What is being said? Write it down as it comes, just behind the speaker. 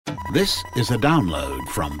This is a download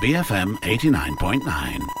from BFM 89.9,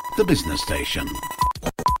 the business station.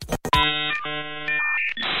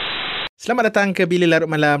 Selamat datang ke Bila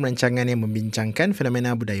Larut Malam, rancangan yang membincangkan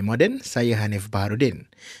fenomena budaya moden. Saya Hanif Baharudin.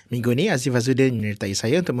 Minggu ni Azif Azuddin menyertai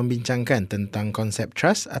saya untuk membincangkan tentang konsep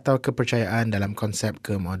trust atau kepercayaan dalam konsep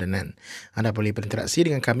kemodenan. Anda boleh berinteraksi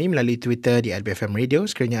dengan kami melalui Twitter di @BFM Radio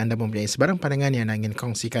sekiranya anda mempunyai sebarang pandangan yang anda ingin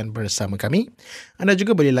kongsikan bersama kami. Anda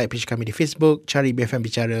juga boleh like page kami di Facebook, cari BFM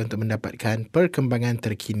Bicara untuk mendapatkan perkembangan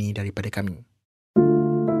terkini daripada kami.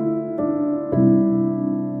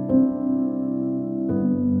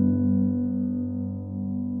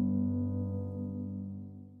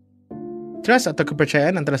 Trust atau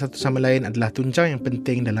kepercayaan antara satu sama lain adalah tunjang yang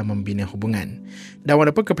penting dalam membina hubungan. Dan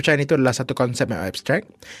walaupun kepercayaan itu adalah satu konsep yang abstrak,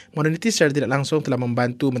 moderniti secara tidak langsung telah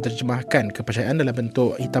membantu menterjemahkan kepercayaan dalam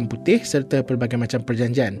bentuk hitam putih serta pelbagai macam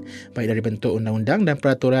perjanjian, baik dari bentuk undang-undang dan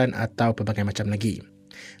peraturan atau pelbagai macam lagi.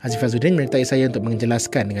 Azif Azuddin menyertai saya untuk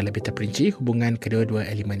menjelaskan dengan lebih terperinci hubungan kedua-dua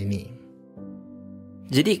elemen ini.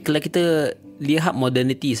 Jadi kalau kita lihat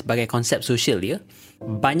modernity sebagai konsep sosial dia,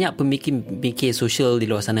 banyak pemikir sosial di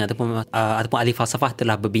luar sana ataupun ahli falsafah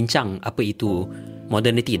telah berbincang apa itu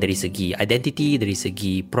modernity dari segi identity, dari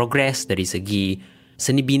segi progress, dari segi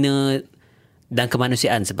seni bina dan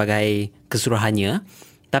kemanusiaan sebagai keseluruhannya.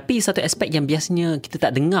 Tapi satu aspek yang biasanya kita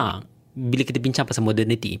tak dengar bila kita bincang pasal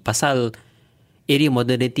modernity, pasal area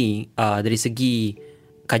modernity dari segi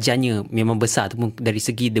kajiannya memang besar ataupun dari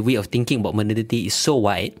segi the way of thinking about modernity is so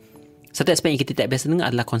wide. Satu aspek yang kita tak biasa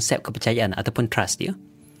dengar adalah konsep kepercayaan ataupun trust dia.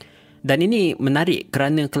 Dan ini menarik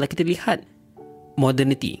kerana kalau kita lihat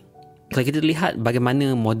modernity, kalau kita lihat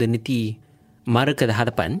bagaimana modernity mara ke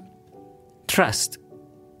hadapan, trust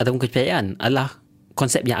ataupun kepercayaan adalah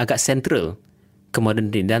konsep yang agak sentral ke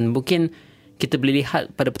modernity. Dan mungkin kita boleh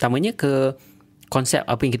lihat pada pertamanya ke konsep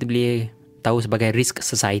apa yang kita boleh tahu sebagai risk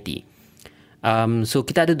society. So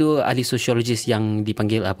kita ada dua ahli sosiologis yang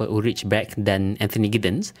dipanggil Ulrich Beck dan Anthony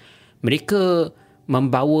Giddens. Mereka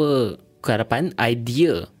membawa ke hadapan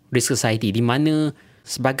idea risk society di mana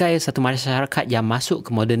sebagai satu masyarakat yang masuk ke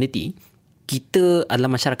modernity, kita adalah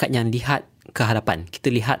masyarakat yang lihat ke hadapan, kita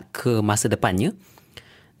lihat ke masa depannya.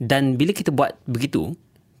 Dan bila kita buat begitu,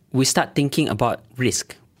 we start thinking about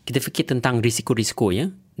risk. Kita fikir tentang risiko-risiko ya,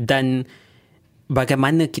 dan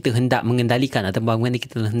bagaimana kita hendak mengendalikan atau bagaimana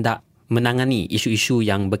kita hendak menangani isu-isu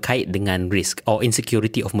yang berkait dengan risk or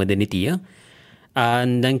insecurity of modernity ya.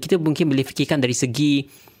 Dan kita mungkin boleh fikirkan dari segi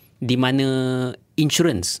di mana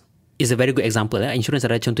insurance is a very good example. Insurance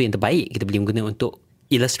adalah contoh yang terbaik kita boleh guna untuk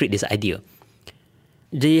illustrate this idea.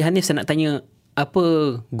 Jadi Hanif, saya nak tanya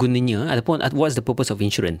apa gunanya ataupun what's the purpose of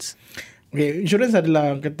insurance? Okay, insurance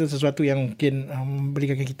adalah kata sesuatu yang mungkin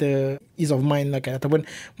memberikan kita ease of mind lah kan, ataupun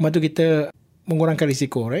membantu kita mengurangkan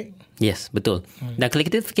risiko, right? Yes, betul. Dan kalau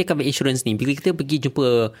kita fikirkan insurance ni, bila kita pergi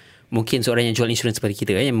jumpa mungkin seorang yang jual insurance seperti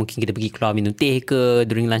kita, yang mungkin kita pergi keluar minum teh ke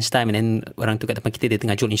during lunch time, and then orang tu kat depan kita dia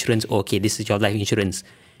tengah jual insurance. Oh, okay, this is your life insurance.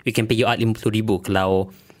 We can pay you out RM50,000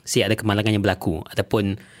 kalau ada kemalangan yang berlaku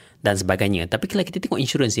ataupun dan sebagainya. Tapi kalau kita tengok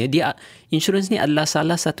insurance ni, insurance ni adalah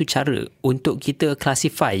salah satu cara untuk kita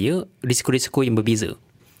classify ya risiko-risiko yang berbeza.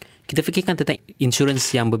 Kita fikirkan tentang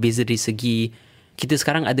insurance yang berbeza dari segi kita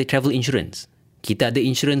sekarang ada travel insurance. Kita ada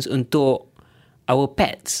insurance untuk our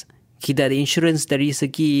pets. Kita ada insurance dari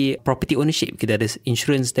segi property ownership. Kita ada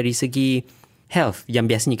insurance dari segi health yang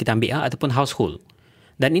biasanya kita ambil ataupun household.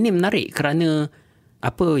 Dan ini menarik kerana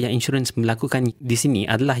apa yang insurance melakukan di sini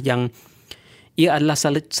adalah yang ia adalah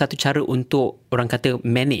salah satu cara untuk orang kata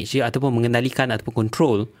manage ya, ataupun mengendalikan ataupun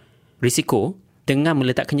control risiko dengan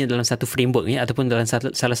meletakkannya dalam satu framework ya, ataupun dalam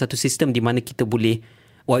salah satu sistem di mana kita boleh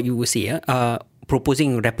what you would say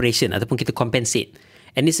proposing reparation ataupun kita compensate.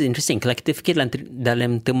 And this is interesting kalau kita fikir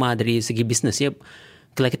dalam tema dari segi bisnes ya.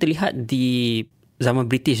 Kalau kita lihat di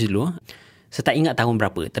zaman British dulu, saya tak ingat tahun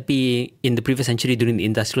berapa, tapi in the previous century during the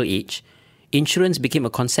industrial age, insurance became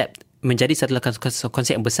a concept, menjadi satu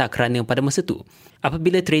konsep yang besar kerana pada masa tu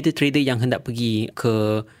apabila trader-trader yang hendak pergi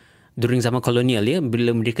ke during zaman kolonial ya,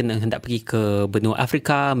 bila mereka hendak pergi ke benua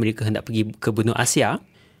Afrika, mereka hendak pergi ke benua Asia,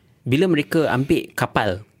 bila mereka ambil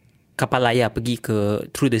kapal layar pergi ke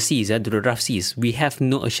through the seas, through the rough seas, we have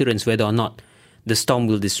no assurance whether or not the storm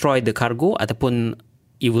will destroy the cargo ataupun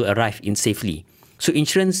it will arrive in safely. So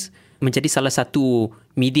insurance menjadi salah satu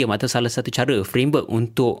medium atau salah satu cara framework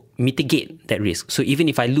untuk mitigate that risk. So even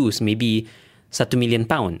if I lose maybe £1 million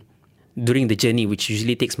during the journey, which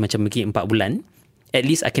usually takes macam mungkin 4 bulan, at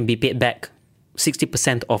least I can be paid back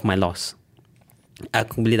 60% of my loss.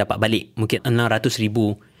 Aku boleh dapat balik mungkin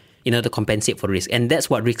 600,000 in order to compensate for risk. And that's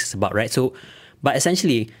what risk is about, right? So, but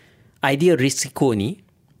essentially, idea risiko ni,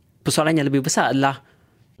 persoalan yang lebih besar adalah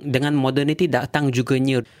dengan modernity datang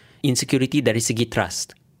juganya insecurity dari segi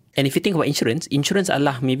trust. And if you think about insurance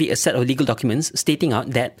adalah maybe a set of legal documents stating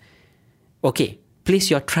out that, okay,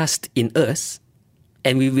 place your trust in us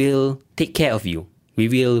and we will take care of you.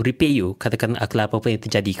 We will repay you, katakan apa-apa yang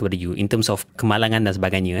terjadi kepada you in terms of kemalangan dan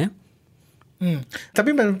sebagainya.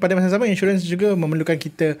 Tapi pada masa sama, insurance juga memerlukan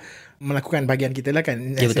kita melakukan bahagian kita lah kan.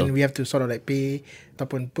 Ya, betul. We have to sort of like pay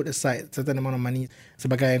ataupun put aside certain amount of money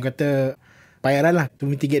sebagai yang kata bayaran lah to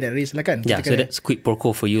mitigate that risk lah kan. Yeah, so that's quid pro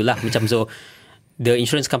quo for you lah. Macam so, the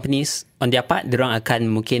insurance companies on their part, diorang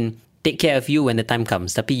akan mungkin take care of you when the time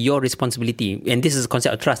comes. Tapi your responsibility, and this is the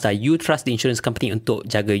concept of trust lah, you trust the insurance company untuk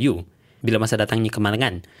jaga you bila masa datangnya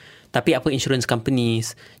kemalangan. Tapi apa insurance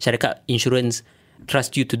companies, syarikat insurance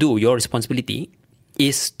trust you to do, your responsibility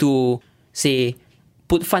is to say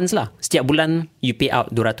put funds lah. Setiap bulan you pay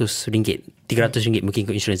out RM200, RM300 mungkin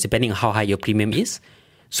ke insurance, depending on how high your premium is,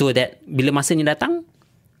 so that bila masanya datang,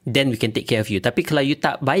 then we can take care of you. Tapi kalau you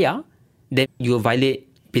tak bayar, then you violate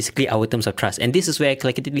basically our terms of trust. And this is where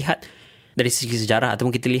kalau kita lihat dari segi sejarah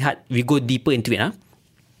ataupun kita lihat, we go deeper into it.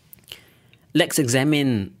 Let's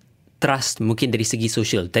examine trust mungkin dari segi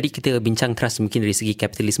sosial. Tadi kita bincang trust mungkin dari segi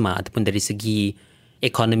kapitalisme ataupun dari segi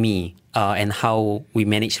economy and how we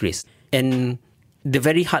manage risk. And the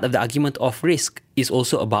very heart of the argument of risk is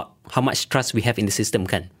also about how much trust we have in the system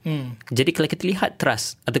kan. Jadi kalau kita lihat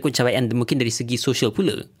trust ataupun capaian mungkin dari segi sosial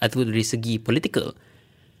pula ataupun dari segi political,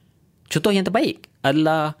 contoh yang terbaik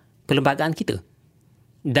adalah perlembagaan kita.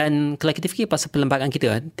 Dan kalau kita fikir pasal perlembagaan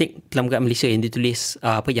kita, take perlembagaan Malaysia yang ditulis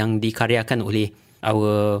yang dikaryakan oleh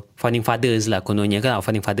our founding fathers lah kononnya kan, our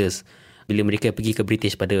founding fathers bila mereka pergi ke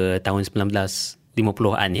British pada tahun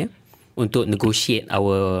 1950-an ya, untuk negotiate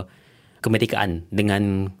our kemerdekaan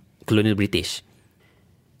dengan kolonial British.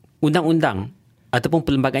 Undang-undang ataupun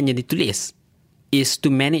perlembagaan yang ditulis is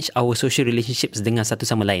to manage our social relationships dengan satu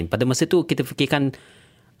sama lain. Pada masa tu kita fikirkan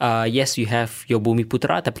yes, you have your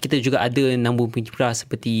Bumiputera, tapi kita juga ada non-Bumiputera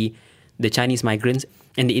seperti the Chinese migrants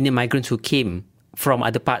and the Indian migrants who came from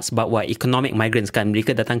other parts, bahawa economic migrants kan,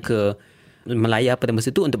 mereka datang ke Malaya pada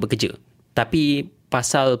masa itu untuk bekerja. Tapi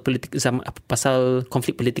pasal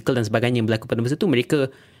konflik politikal dan sebagainya yang berlaku pada masa itu,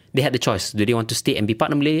 mereka they had the choice, do they want to stay and be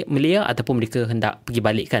part of Malaya ataupun mereka hendak pergi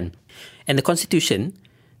balik kan. And the constitution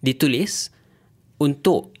ditulis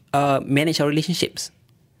untuk manage our relationships.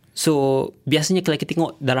 So biasanya kalau kita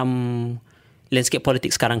tengok dalam landscape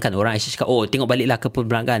politik sekarang kan, orang asyik cakap, tengok baliklah ke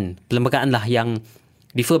perlembagaan lah yang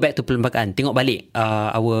refer back to perlembagaan, tengok balik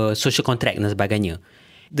our social contract dan sebagainya.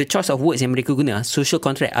 The choice of words yang mereka guna, social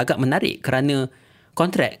contract, agak menarik kerana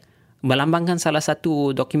contract melambangkan salah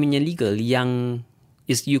satu dokumen yang legal yang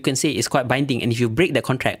is, you can say, is quite binding. And if you break that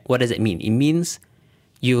contract, what does it mean? It means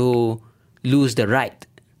you lose the right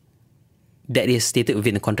that is stated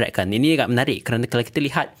within the contract kan. Ini agak menarik kerana kalau kita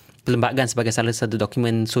lihat perlembagaan sebagai salah satu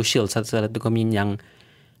dokumen sosial, salah satu dokumen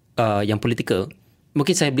yang political.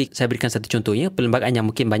 Mungkin saya berikan satu contohnya, perlembagaan yang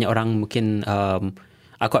mungkin banyak orang mungkin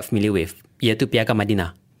quite familiar with, iaitu Piagam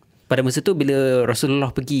Madinah. Pada masa tu bila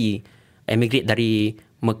Rasulullah pergi emigrate dari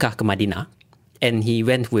Mekah ke Madinah, and he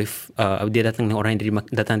went with dia datang dengan orang yang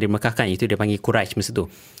datang dari Mekah kan, itu dia panggil Quraisy masa tu.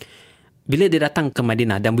 Bila dia datang ke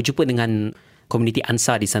Madinah dan berjumpa dengan komuniti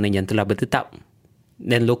Ansar di sana yang telah bertetap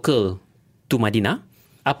dan local to Madinah,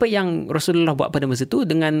 apa yang Rasulullah buat pada masa tu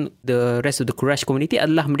dengan the rest of the Quraisy community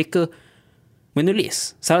adalah mereka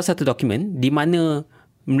menulis salah satu dokumen di mana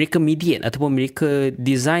mereka mediate ataupun mereka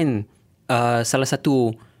design salah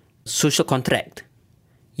satu social contract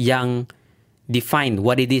yang define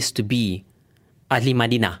what it is to be ahli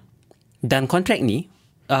Madinah. Dan kontrak ni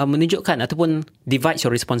menunjukkan ataupun divides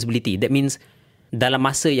your responsibility. That means dalam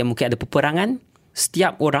masa yang mungkin ada peperangan,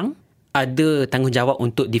 setiap orang ada tanggungjawab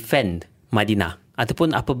untuk defend Madinah.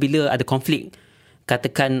 Ataupun apabila ada konflik,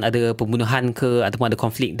 katakan ada pembunuhan ke ataupun ada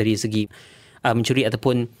konflik dari segi mencuri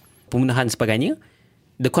ataupun pembunuhan sebagainya,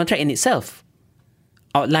 the contract in itself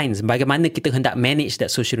outlines bagaimana kita hendak manage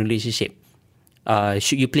that social relationship.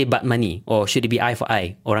 Should you play bad money or should it be eye for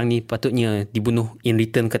eye? Orang ni patutnya dibunuh in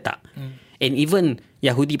return ke tak? And even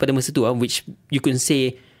Yahudi pada masa tu, which you can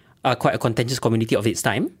say quite a contentious community of its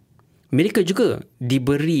time, mereka juga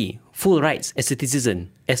diberi full rights as a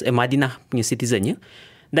citizen, as a Madinah punya citizen ya.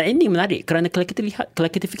 Dan ini menarik kerana kalau kita lihat,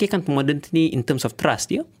 kalau kita fikirkan modernity in terms of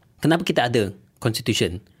trust ya, kenapa kita ada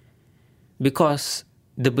constitution? Because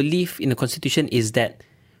the belief in the constitution is that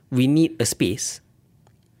we need a space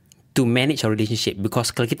to manage our relationship.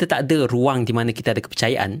 Because kalau kita tak ada ruang di mana kita ada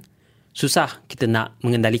kepercayaan, susah kita nak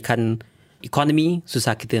mengendalikan ekonomi,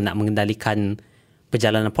 susah kita nak mengendalikan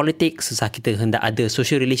perjalanan politik, susah kita hendak ada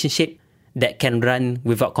social relationship that can run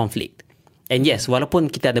without conflict. And yes,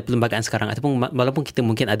 walaupun kita ada perlembagaan sekarang ataupun walaupun kita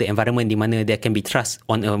mungkin ada environment di mana there can be trust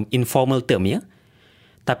on an informal term, ya,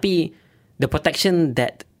 tapi the protection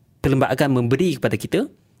that perlembagaan memberi kepada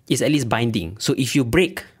kita is at least binding. So if you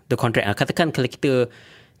break the contract, katakan kalau kita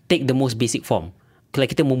take the most basic form, kalau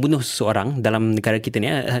kita membunuh seseorang dalam negara kita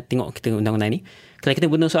ni, tengok kita undang-undang ni, kalau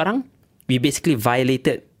kita bunuh seseorang, we basically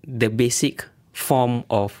violated the basic form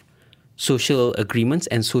of social agreements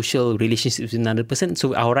and social relationships with another person.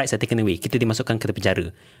 So our rights are taken away. Kita dimasukkan ke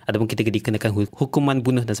penjara ataupun kita dikenakan hukuman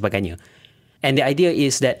bunuh dan sebagainya. And the idea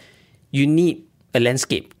is that you need a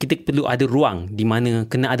landscape. Kita perlu ada ruang di mana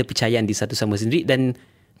kena ada percayaan di satu sama sendiri, dan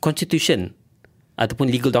constitution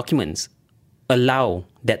ataupun legal documents allow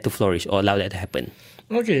that to flourish or allow that to happen.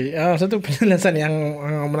 Okay, satu penjelasan yang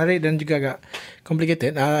menarik dan juga agak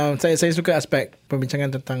complicated. Saya suka aspek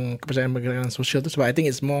perbincangan tentang kepercayaan pergerakan sosial tu sebab I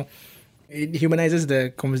think it's more, it humanizes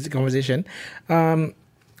the conversation.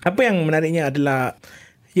 Apa yang menariknya adalah,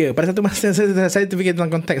 pada satu masa saya terfikir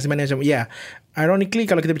tentang konteks sebenarnya macam, ironically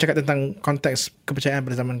kalau kita bercakap tentang konteks kepercayaan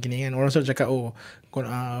pada zaman kini kan, orang selalu cakap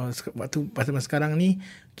pada masa sekarang ni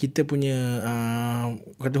kita punya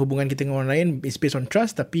kata hubungan kita dengan orang lain is based on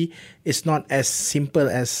trust, tapi it's not as simple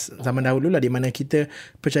as zaman dahulu lah, di mana kita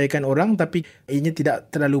percayakan orang tapi ianya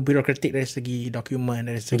tidak terlalu birokratik dari segi dokumen,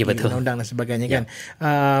 dari segi undang-undang dan sebagainya kan.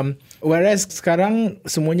 Whereas sekarang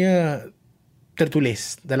semuanya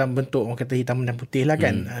tertulis dalam bentuk orang kata hitam dan putih lah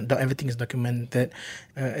kan. Everything is documented,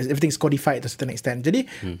 everything is codified to a certain extent. Jadi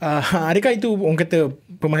adakah itu orang kata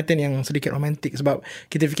pemerhatian yang sedikit romantik, sebab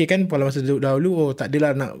kita fikirkan pada masa dahulu tak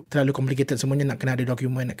adalah nak terlalu complicated, semuanya nak kena ada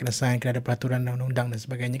dokumen, nak kena sign, kena ada peraturan dan undang-undang dan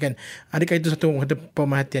sebagainya kan. Adakah itu satu orang kata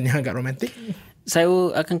pemerhatian yang agak romantik? Saya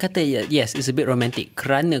akan kata yes, it's a bit romantic,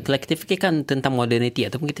 kerana kalau kita fikirkan tentang modernity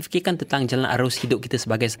ataupun kita fikirkan tentang jalan arus hidup kita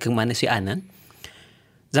sebagai kemanusiaan,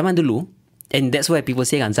 zaman dulu, and that's why people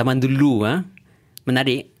say kan, zaman dulu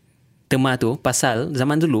menarik tema tu, pasal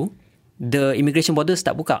zaman dulu the immigration borders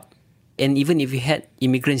tak buka, and even if you had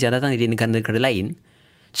immigrants yang datang dari negara-negara lain,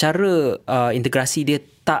 cara integrasi dia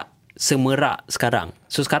tak semerak sekarang.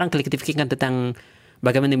 So sekarang kalau kita fikirkan tentang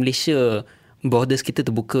bagaimana Malaysia, borders kita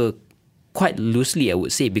terbuka quite loosely, I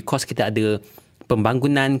would say, because kita ada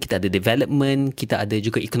pembangunan, kita ada development, kita ada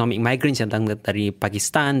juga economic migrants yang datang dari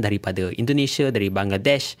Pakistan, daripada Indonesia, dari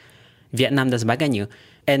Bangladesh, Vietnam dan sebagainya.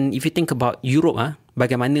 And if you think about Europe,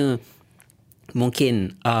 bagaimana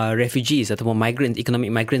mungkin refugees ataupun migrants, economic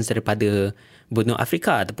migrants daripada benua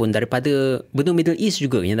Afrika ataupun daripada benua Middle East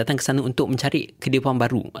juga yang datang ke sana untuk mencari kehidupan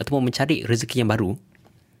baru ataupun mencari rezeki yang baru.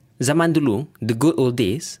 Zaman dulu, the good old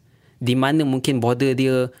days, di mana mungkin border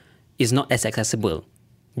dia is not as accessible,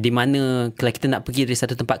 di mana kalau kita nak pergi dari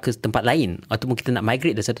satu tempat ke tempat lain ataupun kita nak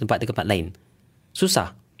migrate dari satu tempat ke tempat lain,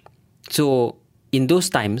 susah. So in those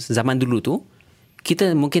times, zaman dulu tu,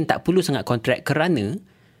 kita mungkin tak perlu sangat kontrak kerana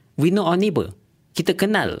we know our neighbour. Kita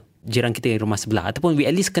kenal jiran kita yang rumah sebelah, ataupun we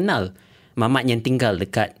at least kenal mamat yang tinggal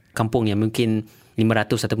dekat kampung yang mungkin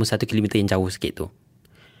 500 ataupun 1 kilometer yang jauh sikit tu.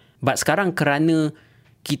 But sekarang kerana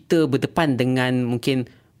kita berdepan dengan mungkin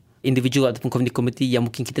individual ataupun community yang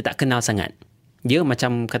mungkin kita tak kenal sangat. Dia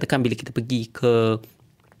macam katakan bila kita pergi ke,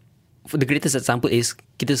 the greatest example is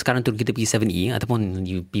kita sekarang tu kita pergi 7E ataupun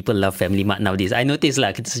people love Family Mart nowadays. I notice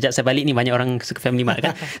lah, sejak saya balik ni banyak orang suka Family Mart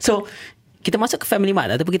kan. So kita masuk ke Family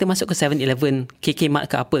Mart ataupun kita masuk ke 7-Eleven, KK Mart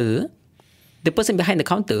ke apa, the person behind the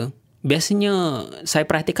counter biasanya saya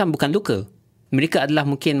perhatikan bukan local. Mereka adalah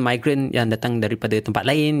mungkin migrant yang datang daripada tempat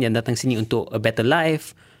lain, yang datang sini untuk a better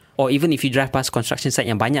life, or even if you drive past construction site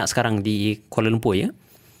yang banyak sekarang di Kuala Lumpur,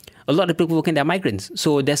 a lot of people working there are migrants.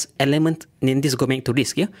 So there's element, and this go back to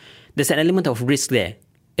risk, there's an element of risk there,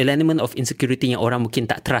 an element of insecurity yang orang mungkin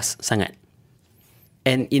tak trust sangat.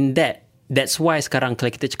 And in that's why sekarang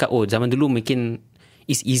kalau kita cakap zaman dulu mungkin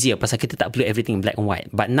is easier pasal kita tak perlu everything black and white,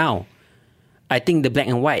 but now I think the black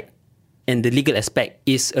and white and the legal aspect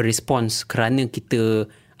is a response kerana kita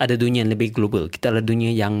ada dunia yang lebih global. Kita ada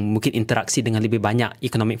dunia yang mungkin interaksi dengan lebih banyak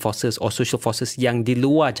economic forces or social forces yang di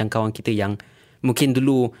luar jangkauan kita, yang mungkin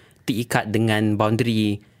dulu diikat dengan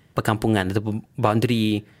boundary perkampungan atau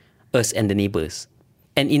boundary us and the neighbours.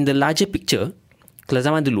 And in the larger picture, kalau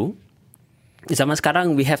zaman dulu, zaman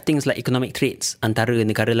sekarang we have things like economic trades antara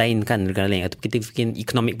negara lain kan, negara lain, atau kita bikin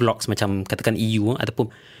economic blocks macam katakan EU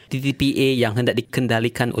ataupun TTPA yang hendak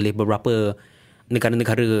dikendalikan oleh beberapa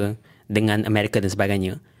negara-negara dengan Amerika dan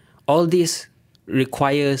sebagainya. All this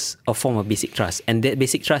requires a form of basic trust, and that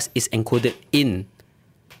basic trust is encoded in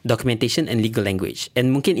documentation and legal language.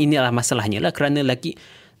 And mungkin inilah masalahnya lah, kerana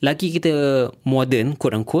lagi kita modern,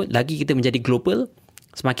 quote unquote, lagi kita menjadi global,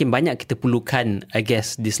 semakin banyak kita perlukan, I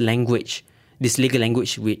guess, this language, this legal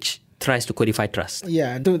language which tries to codify trust.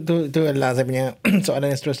 Ya, tu adalah saya punya soalan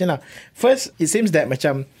yang seterusnya lah. First, it seems that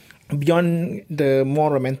macam beyond the more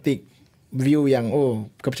romantic view yang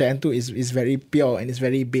kepercayaan tu is very pure and is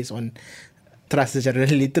very based on trust secara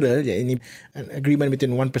literal, ini an agreement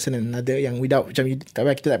between one person and another yang without macam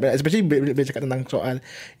kita tak, especially bila cakap tentang soal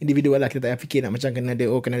individual lah, kita tak payah fikir nak macam kena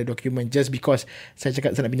ada dokumen just because saya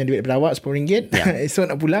cakap saya nak pinjam duit daripada awak RM10, so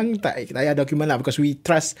nak pulang tak payah dokumen lah, because we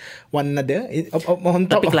trust one another.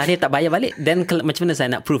 Tapi kalau dia tak bayar balik, then macam mana saya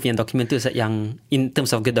nak prove yang dokumen tu yang in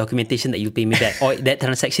terms of good documentation that you pay me back or that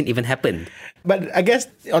transaction even happened? But I guess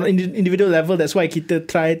on an individual level, that's why kita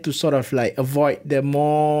try to sort of like avoid the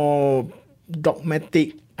more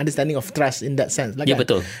dogmatic understanding of trust in that sense. Ya,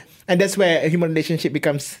 betul. And that's where a human relationship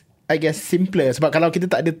becomes, I guess, simpler. Sebab kalau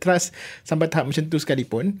kita tak ada trust sampai tahap macam tu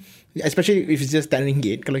sekalipun, especially if it's just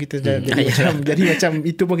RM10, kalau kita jadi macam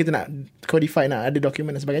itu pun kita nak codify, nak ada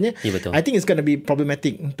dokumen dan sebagainya, ya, betul. I think it's going to be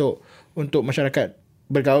problematic untuk masyarakat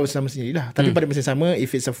bergaul sama sendiri lah. Tapi pada masa sama,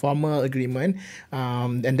 if it's a formal agreement,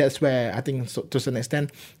 and that's where I think to some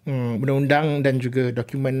extent undang-undang dan juga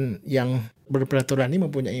dokumen yang berperaturan ni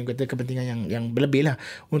mempunyai kata kepentingan yang berlebih lah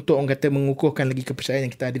untuk orang kata mengukuhkan lagi kepercayaan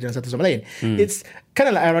yang kita ada dalam satu sama lain. It's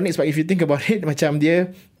kind of like ironic, sebab if you think about it, macam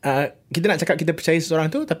dia kita nak cakap kita percaya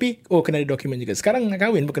seseorang tu, tapi kena ada dokumen juga. Sekarang nak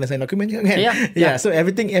kahwin pun kena sign dokumen juga kan. Yeah. So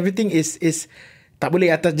everything is tak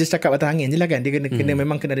boleh just cakap atas angin je lah kan. Dia kena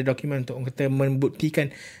memang kena ada dokumen untuk orang kata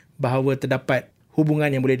membuktikan bahawa terdapat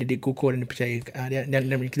hubungan yang boleh dikukuh dan dipercaya, dan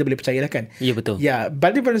kita boleh percayalah kan. Ya, betul. Ya,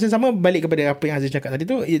 pada masa sama balik kepada apa yang Aziz cakap tadi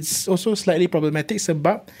tu, it's also slightly problematic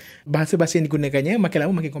sebab bahasa-bahasa yang digunakannya makin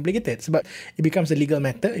lama makin complicated, sebab it becomes a legal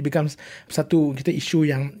matter, it becomes satu isu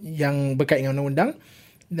yang berkait dengan undang-undang,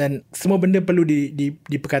 dan semua benda perlu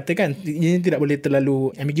diperkatakan. Ini tidak boleh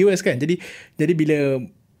terlalu ambiguous kan. Jadi bila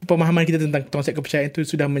pemahaman kita tentang konsep kepercayaan itu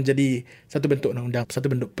sudah menjadi satu bentuk undang-undang,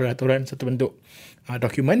 satu bentuk peraturan, satu bentuk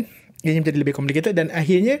dokumen, ini menjadi lebih complicated, dan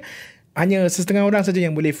akhirnya hanya setengah orang saja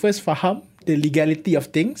yang boleh first faham the legality of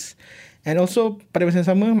things, and also pada masa yang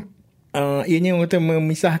sama ianya orang kata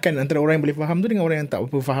memisahkan antara orang yang boleh faham tu dengan orang yang tak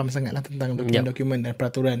berapa faham sangatlah tentang dokumen dan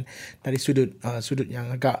peraturan dari sudut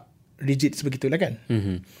yang agak rigid sebegitulah kan.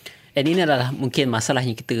 And ini adalah mungkin masalah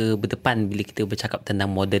yang kita berdepan bila kita bercakap tentang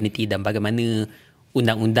modernity dan bagaimana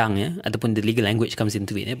undang-undang ataupun the legal language comes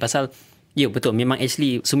into it. Pasal betul, memang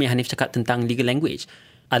actually Sumi Hanif cakap tentang legal language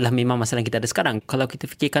adalah memang masalah yang kita ada sekarang. Kalau kita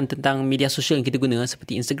fikirkan tentang media sosial yang kita guna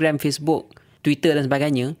seperti Instagram, Facebook, Twitter dan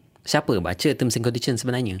sebagainya, siapa baca terms and conditions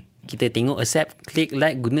sebenarnya? Kita tengok, accept, klik,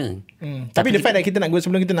 like, guna. Tapi the fact that kita nak guna,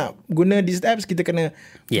 sebelum kita nak guna these apps, kita kena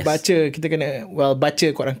baca, kita kena baca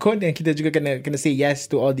quote unquote, dan kita juga kena say yes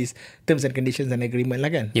to all these terms and conditions and agreement lah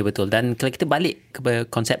kan. Ya, betul. Dan kalau kita balik kepada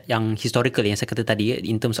konsep yang historical yang saya kata tadi,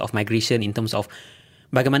 in terms of migration, in terms of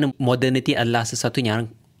bagaimana modernity adalah sesuatu yang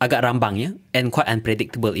agak rambang and quite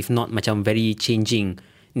unpredictable, if not macam very changing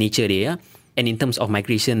nature dia and in terms of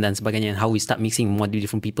migration dan sebagainya, and how we start mixing more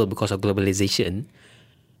different people because of globalization,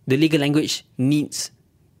 the legal language needs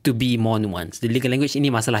to be more nuanced. The legal language ini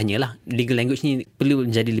masalahnya lah. Legal language ni perlu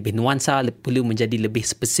menjadi lebih nuansa, perlu menjadi lebih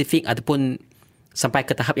spesifik, ataupun sampai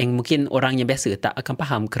ke tahap yang mungkin orang yang biasa tak akan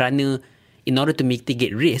faham, kerana in order to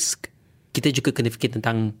mitigate risk, kita juga kena fikir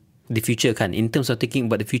tentang the future kan, in terms of thinking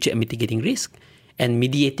about the future and mitigating risk and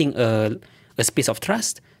mediating a space of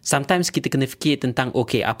trust. Sometimes kita kena fikir tentang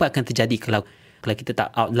apa akan terjadi kalau kita tak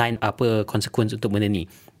outline apa consequence untuk benda ni.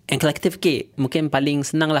 And kalau kita fikir, mungkin paling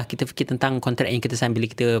senang lah kita fikir tentang kontrak yang kita sign bila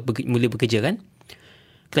kita mula bekerja kan.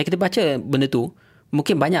 Kalau kita baca benda tu,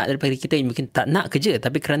 mungkin banyak daripada kita yang mungkin tak nak kerja,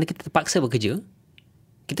 tapi kerana kita terpaksa bekerja,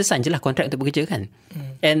 kita sign je lah kontrak untuk bekerja kan.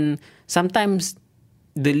 And sometimes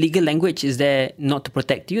the legal language is there not to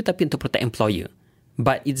protect you, tapi untuk protect employer.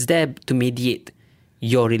 But it's there to mediate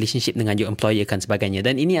your relationship dengan your employer kan sebagainya.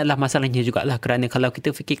 Dan ini adalah masalahnya jugalah, kerana kalau kita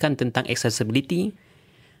fikirkan tentang accessibility,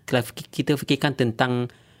 kalau kita fikirkan tentang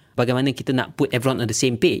bagaimana kita nak put everyone on the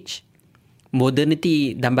same page,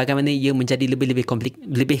 modernity dan bagaimana ia menjadi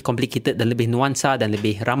lebih complicated dan lebih nuansa dan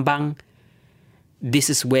lebih rambang, this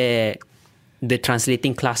is where the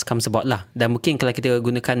translating class comes about lah. Dan mungkin kalau kita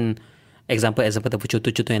gunakan example ataupun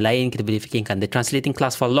contoh-contoh yang lain, kita boleh fikirkan the translating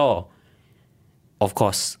class for law, of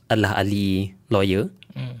course, adalah ahli lawyer.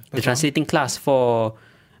 The translating class for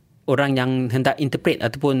orang yang hendak interpret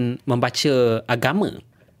ataupun membaca agama,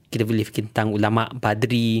 kita boleh fikir tentang ulama,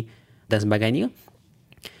 padri dan sebagainya.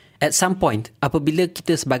 At some point, apabila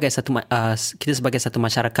kita sebagai satu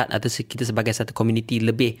masyarakat atau kita sebagai satu community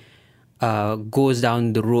lebih goes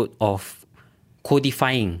down the road of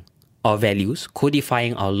codifying our values,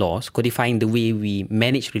 codifying our laws, codifying the way we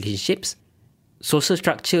manage relationships, social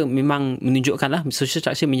structure memang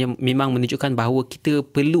menunjukkan bahawa kita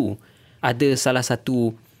perlu ada salah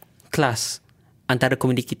satu kelas antara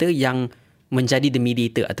komuniti kita yang menjadi the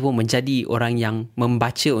mediator ataupun menjadi orang yang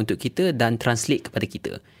membaca untuk kita dan translate kepada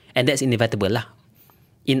kita. And that's inevitable lah.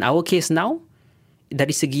 In our case now,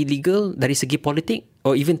 dari segi legal, dari segi politik,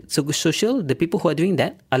 or even social, the people who are doing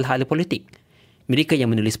that adalah ahli politik. Mereka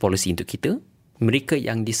yang menulis polisi untuk kita, mereka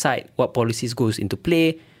yang decide what policies goes into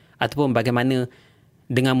play, ataupun bagaimana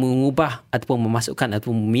dengan mengubah ataupun memasukkan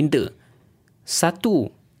ataupun meminda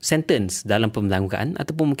satu sentence dalam perlembagaan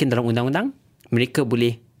ataupun mungkin dalam undang-undang, mereka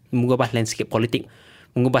boleh mengubah landscape politik,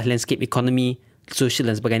 mengubah landscape ekonomi,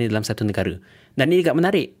 sosial dan sebagainya dalam satu negara. Dan ini agak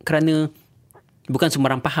menarik kerana bukan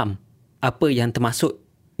semua orang faham apa yang termasuk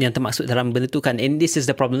dalam benda tu kan. And this is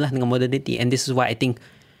the problem lah dengan modernity. And this is why I think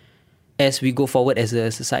as we go forward as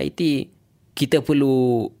a society, kita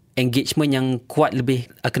perlu engagement yang kuat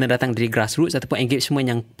lebih kena datang dari grassroots ataupun engagement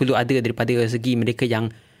yang perlu ada daripada segi mereka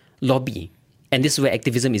yang lobby. And this is where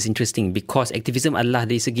activism is interesting, because activism adalah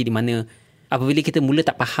dari segi di mana apabila kita mula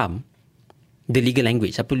tak faham the legal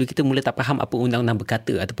language, apabila kita mula tak faham apa undang-undang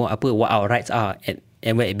berkata ataupun apa what our rights are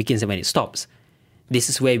and where it begins and when it stops, this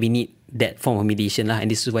is where we need that form of mediation lah.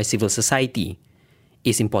 And this is why civil society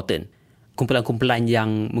is important. Kumpulan-kumpulan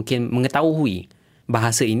yang mungkin mengetahui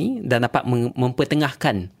bahasa ini dan dapat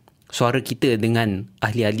mempertengahkan suara kita dengan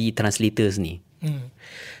ahli-ahli translators ni.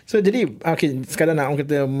 So jadi sekarang nak orang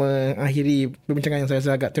kata mengakhiri perbincangan yang saya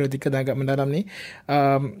rasa agak teoretikal dan agak mendalam ni.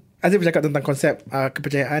 Azif bercakap tentang konsep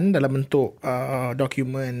kepercayaan dalam bentuk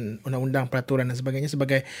dokumen, undang-undang, peraturan dan sebagainya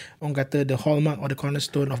sebagai orang kata the hallmark or the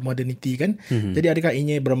cornerstone of modernity kan. Jadi adakah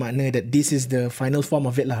ini bermakna that this is the final form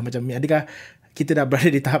of it lah, macam ni? Adakah kita dah berada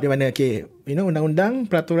di tahap di mana undang-undang,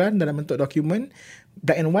 peraturan dalam bentuk dokumen,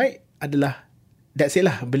 black and white adalah that's it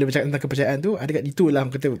lah. Bila bercakap tentang kepercayaan tu, adakah itulah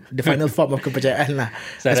kata the final form of kepercayaan lah,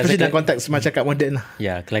 especially dalam konteks masyarakat moden lah.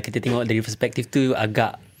 Ya, kalau kita tengok dari perspektif tu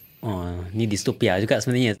agak ni distopia juga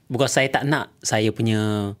sebenarnya. Bukan saya tak nak saya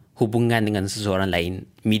punya hubungan dengan seseorang lain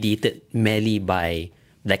mediated merely by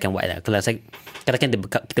black and white lah. Kalau saya katakan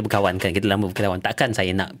kita berkawan kan, kita lama berkawan, takkan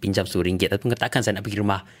saya nak pinjam RM10 ataupun takkan saya nak pergi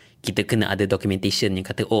rumah, kita kena ada documentation yang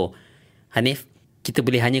kata Hanif, kita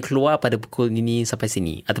boleh hanya keluar pada pukul ini sampai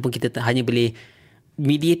sini, ataupun kita hanya boleh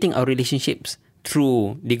mediating our relationships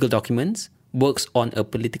through legal documents works on a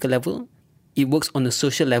political level. It works on a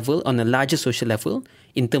social level, on a larger social level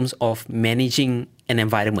in terms of managing an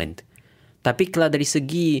environment. Tapi kalau dari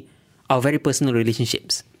segi our very personal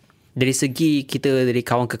relationships, dari segi kita dari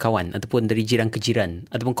kawan ke kawan ataupun dari jiran ke jiran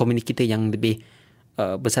ataupun komuniti kita yang lebih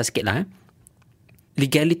besar sikit lah,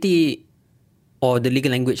 legality or the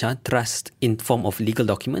legal language, trust in form of legal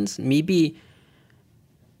documents, maybe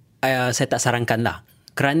saya tak sarankan lah.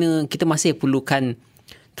 Kerana kita masih perlukan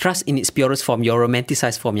trust in its purest form, your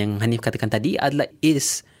romanticized form yang Hanif katakan tadi adalah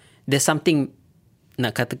there's something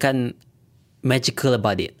nak katakan magical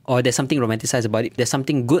about it, or there's something romanticized about it, there's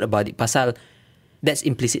something good about it, pasal that's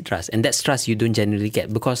implicit trust, and that's trust you don't generally get.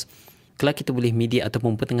 Because kalau kita boleh mediate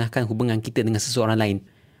ataupun mempertengahkan hubungan kita dengan seseorang lain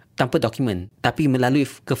tanpa dokumen, tapi melalui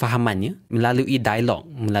kefahamannya, melalui dialog,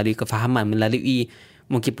 melalui kefahaman, melalui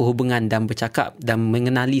mungkin perhubungan dan bercakap dan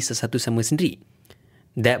mengenali sesatu sama sendiri,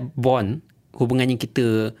 that bond, hubungan yang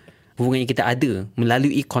kita ada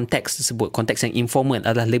melalui konteks tersebut, konteks yang informal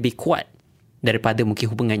adalah lebih kuat daripada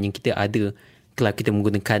mungkin hubungan yang kita ada kalau kita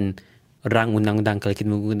menggunakan rang undang-undang, kalau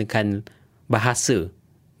kita menggunakan bahasa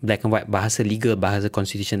black and white, bahasa legal, bahasa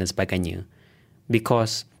constitution dan sebagainya.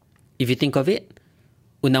 Because if you think of it,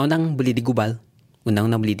 undang-undang boleh digubal,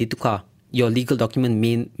 undang-undang boleh ditukar. Your legal document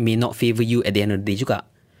may not favour you at the end of the day juga.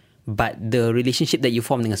 But the relationship that you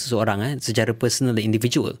form dengan seseorang secara personal dan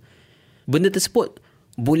individual, benda tersebut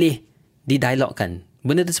boleh didialogkan,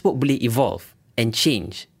 benda tersebut boleh evolve and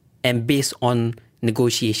change and based on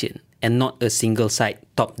negotiation and not a single side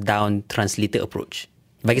top down translator approach.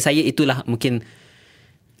 Bagi saya itulah mungkin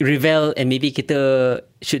reveal, and maybe kita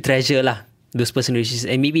should treasure lah those personal relationships,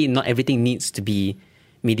 and maybe not everything needs to be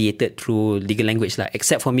mediated through legal language lah,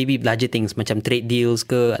 except for maybe larger things macam trade deals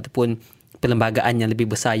ke ataupun perlembagaan yang lebih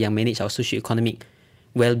besar yang manage our socio-economic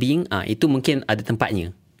well-being. Itu mungkin ada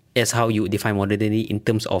tempatnya as how you define modernity in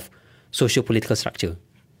terms of socio-political structure.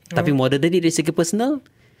 Tapi modernity dari segi personal,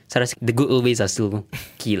 saya rasa the good old ways are still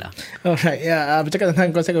key lah. Alright, bercakap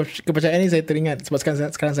tentang konsep kepercayaan ni, saya teringat sebab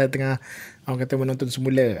sekarang saya tengah orang kata menonton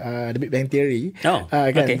semula The Big Bang Theory. Kan?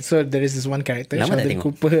 Okay. So there is this one character, Sheldon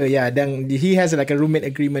Cooper, dan he has like a roommate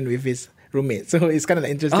agreement with his roommate. So it's kind of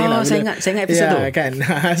like interesting lah. Saya ingat episode tu. Kan?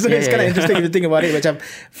 So it's kind of interesting if you think about it. Macam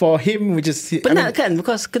for him, which is penat kan,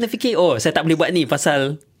 because kena fikir saya tak boleh buat ni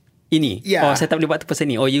pasal ini. Yeah. Saya tak boleh buat tu pasal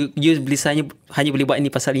ni. You beli hanya boleh buat ini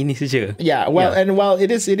pasal ini saja. Yeah, and while it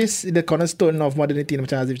is the cornerstone of modernity,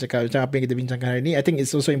 macam Azif cakap, macam apa yang kita bincangkan hari ni, I think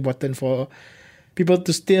it's also important for people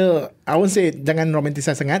to still, I won't say jangan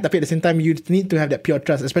romanticize sangat, tapi at the same time you need to have that pure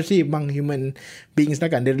trust, especially among human beings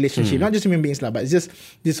lah kan, the relationship, not just human beings lah, but it's just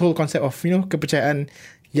this whole concept of, kepercayaan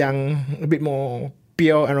yang a bit more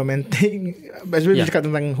pure and romantic, especially cakap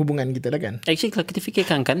tentang hubungan kita lah kan. Actually kalau kita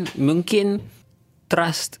fikirkan kan, mungkin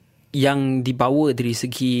trust yang dibawa dari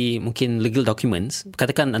segi mungkin legal documents,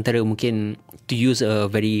 katakan antara mungkin, to use a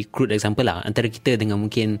very crude example lah, antara kita dengan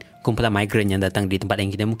mungkin kumpulan migrant yang datang di tempat yang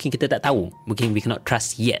kita mungkin kita tak tahu, mungkin we cannot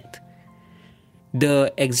trust yet.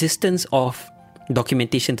 The existence of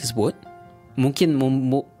documentation tersebut mungkin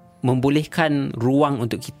membolehkan ruang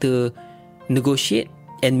untuk kita negotiate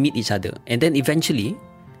and meet each other, and then eventually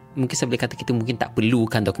mungkin saya boleh kata kita mungkin tak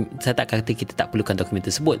perlukan saya tak kata kita tak perlukan dokumen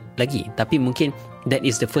tersebut lagi, tapi mungkin that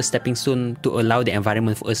is the first stepping stone to allow the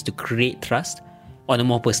environment for us to create trust on a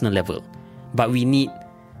more personal level. But we need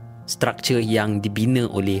structure yang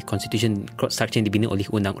dibina oleh constitution, structure yang dibina oleh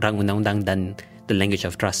undang-undang dan the language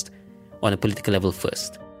of trust on a political level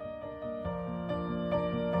first.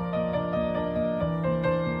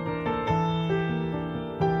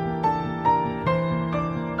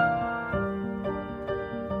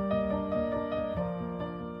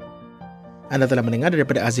 Anda telah mendengar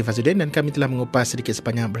daripada Azif Fazuddin dan kami telah mengupas sedikit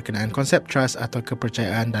sebanyak berkenaan konsep trust atau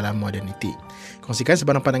kepercayaan dalam moderniti. Kongsikan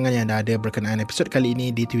sebarang pandangan yang anda ada berkenaan episod kali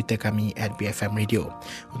ini di Twitter kami @BFM Radio.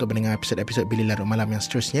 Untuk mendengar episod-episod Bila Larut Malam yang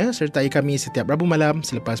seterusnya, sertai kami setiap Rabu malam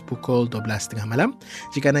selepas pukul 12.30 malam.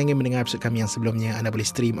 Jika anda ingin mendengar episod kami yang sebelumnya, anda boleh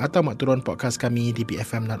stream atau mak turun podcast kami di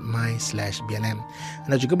bfm.my/blm.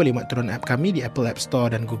 Anda juga boleh mak turun app kami di Apple App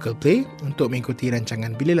Store dan Google Play untuk mengikuti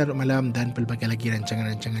rancangan Bila Larut Malam dan pelbagai lagi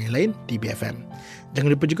rancangan-rancangan yang lain di BFM.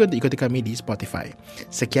 Jangan lupa juga untuk ikuti kami di Spotify.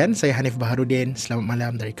 Sekian, saya Hanif Baharudin. Selamat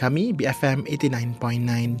malam dari kami, BFM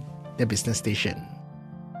 89.9, The Business Station.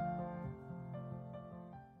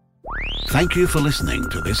 Thank you for listening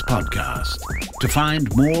to this podcast. To find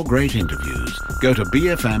more great interviews, go to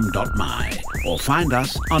bfm.my or find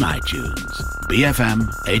us on iTunes. BFM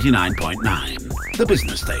 89.9, The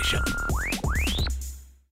Business Station.